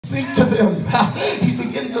speak to them. He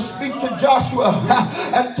began to speak to Joshua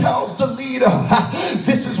and tells the leader,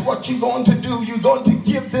 this is what you're going to do. You're going to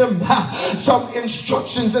give them some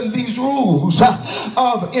instructions and these rules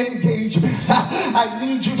of engagement. I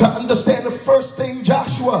need you to understand the first thing,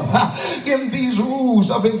 Joshua, in these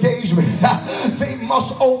rules of engagement, they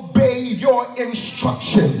must obey your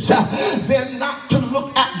instructions. They're not to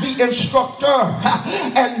look at the instructor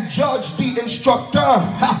and judge the instructor.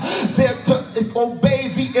 They're to obey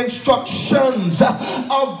the instructions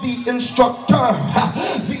of the instructor.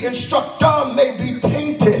 The instructor may be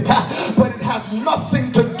tainted, but it has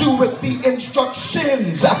nothing to do with the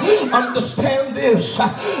instructions. Understand this.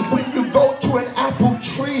 When you go to an apple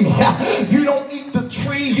tree, you don't eat the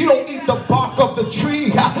tree, you don't eat the bark of the tree.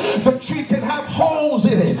 The tree can have holes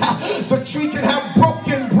in it. The tree can have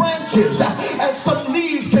broken branches, and some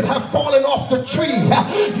leaves can have fallen off the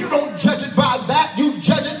tree. You don't judge it by that, you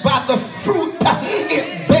judge it by the fruit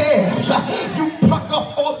it bears. You pluck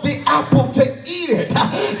up all the apple to eat it.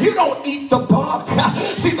 You don't eat the bark.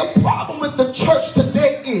 See, the problem with the church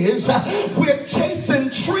today is we're chasing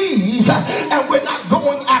trees and we're not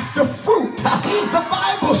going after fruit. The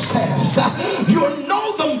Bible says you'll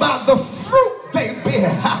know them by the fruit they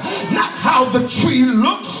bear, not how the tree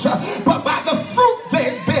looks, but by the fruit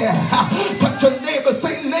they bear. Touch your neighbor,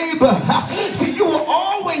 say neighbor. See, you will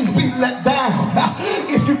always be let down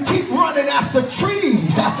if you keep running after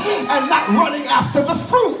trees and not running after the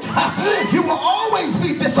fruit. You will always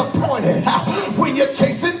be disappointed when you're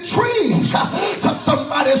chasing trees. Touch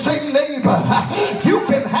somebody, say neighbor, you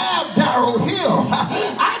can have Darryl Hill.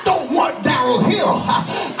 I don't want Darryl Hill.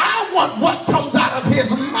 I want what comes out of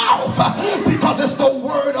his mouth, because it's the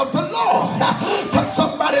word of the Lord. Touch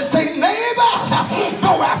somebody, say neighbor,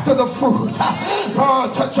 go after the fruit.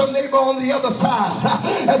 Touch your neighbor on the other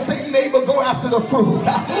side and say neighbor, go after the fruit.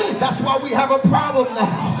 That's why we have a problem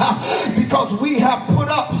now, because we have put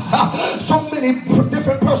up so many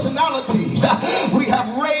different personalities. We have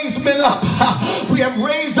raised men up, we have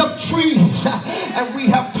raised up trees, and we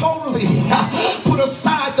have totally put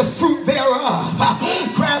aside the fruit thereof.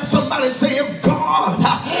 Grab somebody and say, if God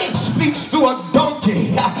speaks through a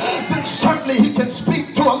donkey, then certainly he can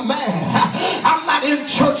speak to a man. I'm not in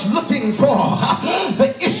church looking for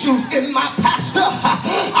the issues in my pastor.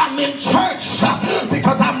 I'm in church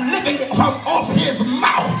because I'm living from off his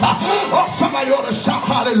mouth. Oh, somebody ought to shout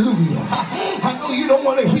hallelujah. I know you don't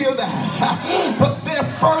want to hear that, but their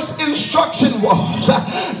first instruction was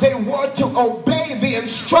they were to obey the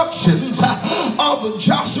instructions of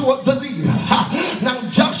Joshua the leader. Now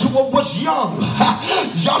Joshua was young.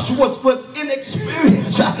 Joshua was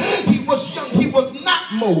inexperienced. He was young. He was not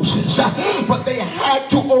Moses, but they had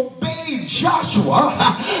to obey Joshua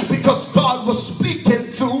because God was speaking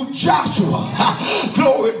through Joshua.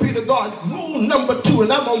 Glory be to God. Rule number 2,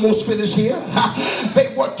 and I'm almost finished here.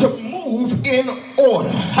 They were to move in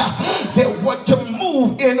order. They were to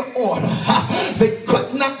move in order. They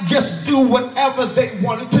could not just do whatever they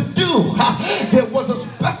wanted to do. There was a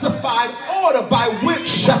specified order by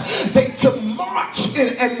which they to march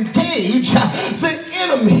and engage the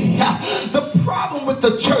enemy. The problem with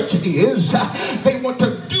the church is they want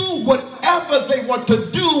to do whatever they want to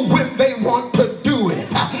do when they want to do it,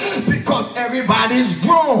 because everybody's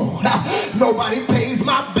grown. Nobody pays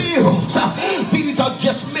my bills. These are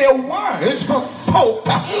just mere words from folk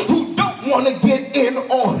who don't want to get in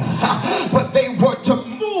order, but they were to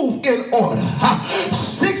move in order.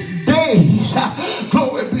 6 days,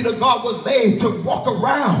 glory be to God, was they to walk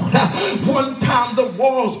around. One time the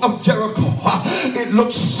walls of Jericho, it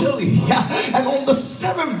looked silly, and on the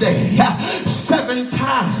 7th day, 7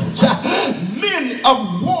 times, men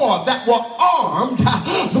of war that were armed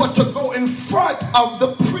were to go in front of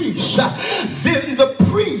the priest, then the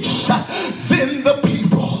priest, then the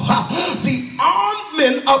people. The armed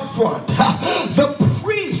men up front, the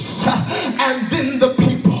priests, and then the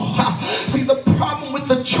people. See, the problem with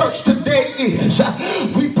the church today is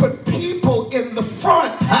we put people in the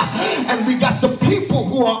front and we got the people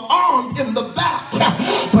who are armed in the back.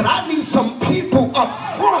 But I need some people up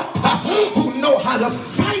front who know how to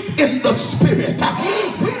fight in the spirit.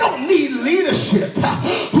 We don't need leadership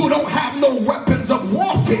who don't have no weapons of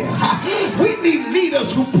warfare. We need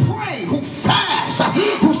leaders who pray, who fast,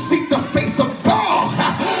 who seek the face of God.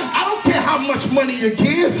 I don't care how much money you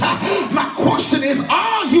give. My question is,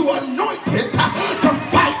 are you anointed to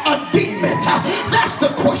fight a demon? That's the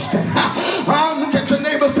question. Look at your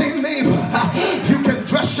neighbor, say neighbor, you can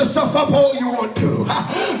dress yourself up all you want to.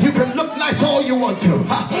 You can look nice all you want to.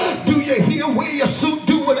 Do your hair, wear your suit,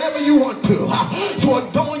 do whatever you want to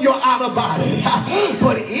adorn your outer body.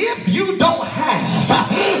 But if you don't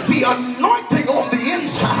have the anointing on the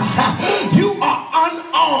inside,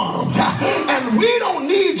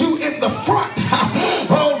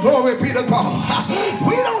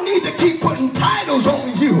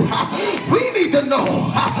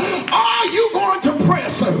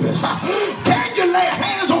 tongues? Can you lay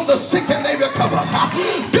hands on the sick and they recover?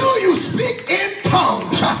 Do you speak in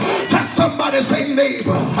tongues? Tell somebody, say,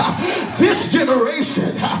 neighbor, this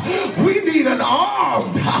generation, we need an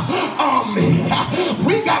armed army.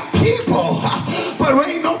 We got people, but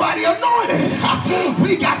ain't nobody anointed.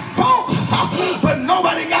 We got folk, but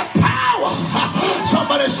nobody got power.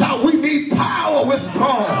 Somebody shout, we need power with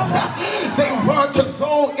God. They want to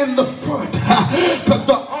go in the front because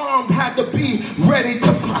the armed had to be ready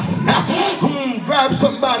to fight. Grab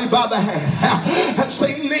somebody by the hand and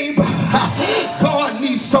say, neighbor, God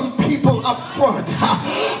needs some people up front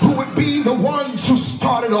who would be the ones who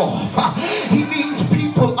started off. He needs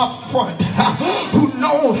people up front who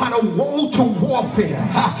know how to go to warfare.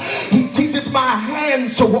 He teaches my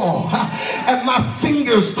hands to war and my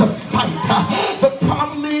fingers to fight. The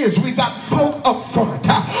problem is we got folk up front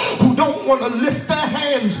who don't want to lift their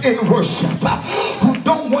hands in worship, who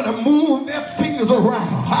don't want to move their fingers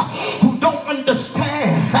around, who don't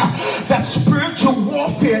understand that spiritual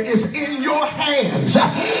warfare is in your hands.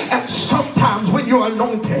 And sometimes when you're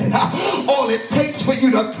anointed, all it takes for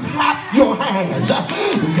you to clap your hands,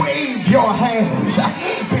 wave your hands,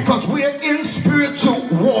 because we're in spiritual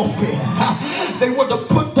warfare. They were to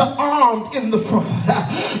put the armed in the front.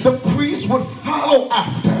 The priest would follow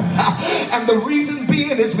after. And the reason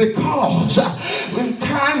being is because in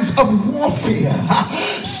times of warfare,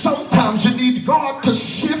 sometimes you need God to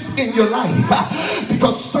shift in your life,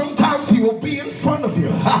 because sometimes he will be in front of you.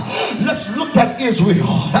 Let's look at Israel.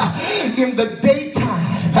 In the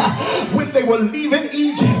daytime, when they were leaving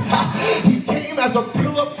Egypt, he came as a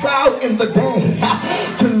pillar of cloud in the day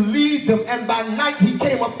to lead them, and by night he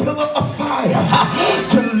came a pillar of fire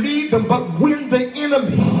to lead them. But when the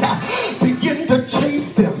enemy began to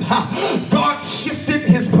chase them, God shifted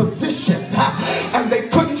his position, and they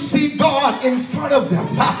couldn't see God in front of them,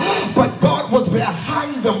 but God was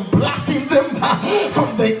behind them, blocking them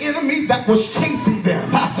from the enemy that was chasing them.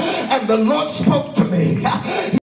 And the Lord spoke to